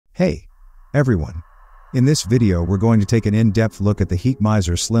Hey, everyone. In this video we're going to take an in-depth look at the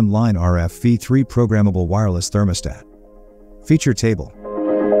heatmiser Slimline-RF V3 programmable wireless thermostat. Feature table.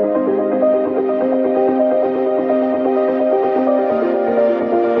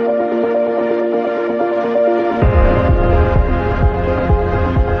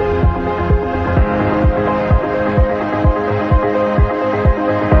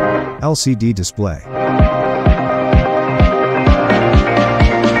 LCD display.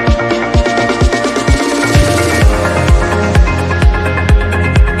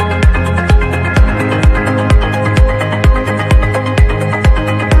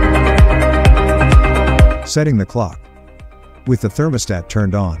 Setting the clock. With the thermostat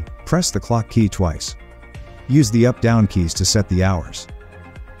turned on, press the clock key twice. Use the up-down keys to set the hours.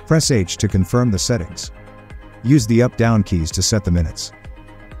 Press H to confirm the settings. Use the up-down keys to set the minutes.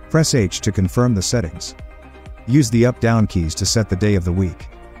 Press H to confirm the settings. Use the up-down keys to set the day of the week.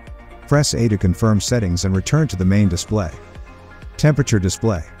 Press A to confirm settings and return to the main display. Temperature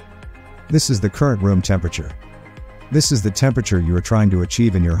display. This is the current room temperature. This is the temperature you are trying to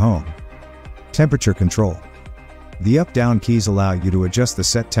achieve in your home. Temperature control. The up-down keys allow you to adjust the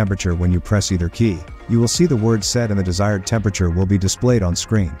set temperature. When you press either key, you will see the word set and the desired temperature will be displayed on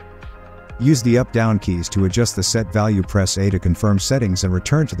screen. Use the up-down keys to adjust the set value. Press A to confirm settings and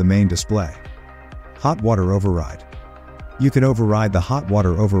return to the main display. Hot water override. You can override the hot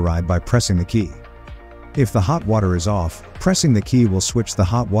water override by pressing the key. If the hot water is off, pressing the key will switch the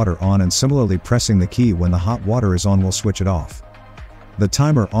hot water on, and similarly pressing the key when the hot water is on will switch it off. The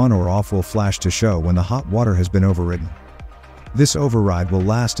timer on or off will flash to show when the hot water has been overridden. This override will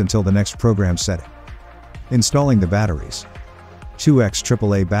last until the next program setting. Installing the batteries. 2X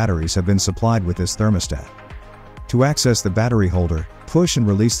AAA batteries have been supplied with this thermostat. To access the battery holder, push and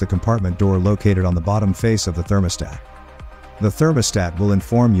release the compartment door located on the bottom face of the thermostat. The thermostat will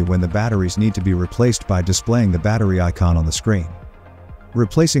inform you when the batteries need to be replaced by displaying the battery icon on the screen.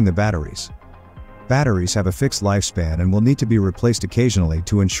 Replacing the batteries. Batteries have a fixed lifespan and will need to be replaced occasionally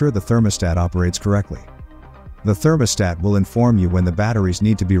to ensure the thermostat operates correctly. The thermostat will inform you when the batteries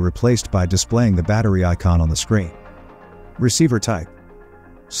need to be replaced by displaying the battery icon on the screen. Receiver type.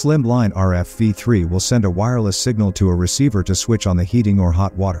 Slimline-RF V3 will send a wireless signal to a receiver to switch on the heating or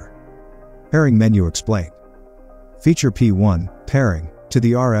hot water. Pairing menu explained. Feature P1, pairing, to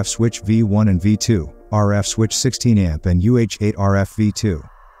the RF switch V1 and V2, RF switch 16A and UH8 RF V2.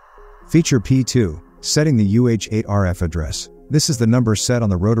 Feature P2, setting the UH8 RF address. This is the number set on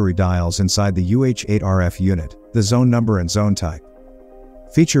the rotary dials inside the UH8 RF unit, the zone number and zone type.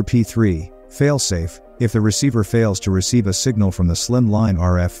 Feature P3, failsafe. If the receiver fails to receive a signal from the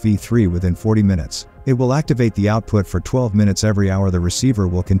Slimline-RF V3 within 40 minutes, it will activate the output for 12 minutes every hour. The receiver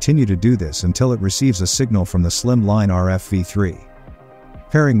will continue to do this until it receives a signal from the Slimline-RF V3.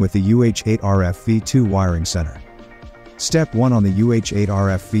 Pairing with the UH8 RF V2 wiring center. Step 1 on the UH8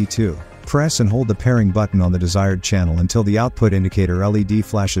 RF V2. Press and hold the pairing button on the desired channel until the output indicator LED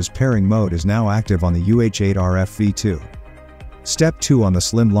flashes. Pairing mode is now active on the UH8 RF V2. Step 2 on the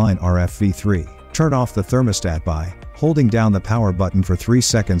Slimline-RF V3. Turn off the thermostat by holding down the power button for 3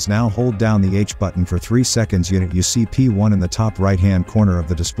 seconds. Now hold down the H button for 3 seconds. Unit you see P1 in the top right hand corner of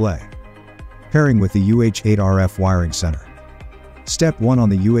the display. Pairing with the UH8 RF wiring center. Step 1 on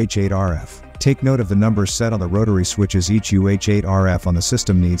the UH8 RF. Take note of the numbers set on the rotary switches. Each UH8 RF on the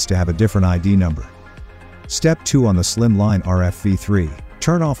system needs to have a different ID number. Step 2 on the Slimline-RF V3.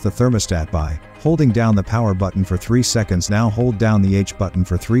 Turn off the thermostat by holding down the power button for 3 seconds. Now hold down the H button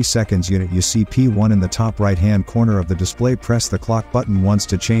for 3 seconds. Unit you see P1 in the top right hand corner of the display. Press the clock button once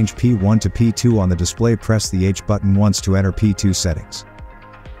to change P1 to P2 on the display. Press the H button once to enter P2 settings.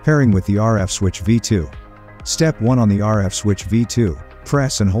 Pairing with the RF switch V2. Step 1 on the RF switch V2.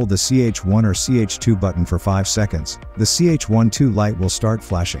 Press and hold the CH1 or CH2 button for 5 seconds. The CH12 light will start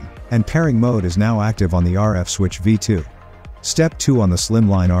flashing, and pairing mode is now active on the RF switch V2. Step 2 on the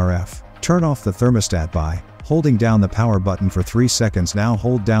Slimline-RF. Turn off the thermostat by holding down the power button for 3 seconds. Now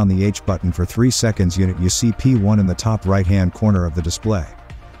hold down the H button for 3 seconds. Unit you see P1 in the top right hand corner of the display.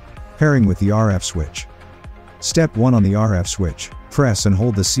 Pairing with the RF switch. Step 1 on the RF switch. Press and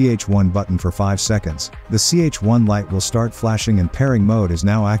hold the CH1 button for 5 seconds. The CH1 light will start flashing and pairing mode is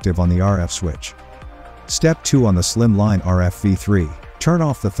now active on the RF switch. Step 2 on the Slimline-RF V3. Turn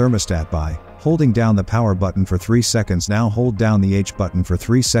off the thermostat by holding down the power button for 3 seconds. Now hold down the H button for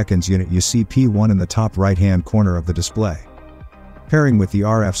 3 seconds. Unit you see P1 in the top right hand corner of the display. Pairing with the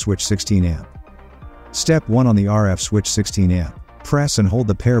RF switch 16A. Step 1 on the RF switch 16A. Press and hold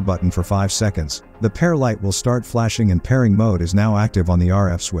the pair button for 5 seconds. The pair light will start flashing and pairing mode is now active on the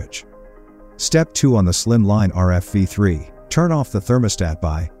RF switch. Step 2 on the Slimline-RF V3. Turn off the thermostat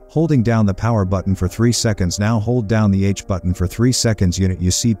by Holding down the power button for 3 seconds. Now hold down the H button for 3 seconds. You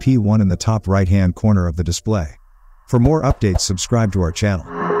see P1 in the top right hand corner of the display. For more updates, subscribe to our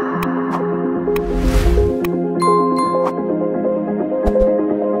channel.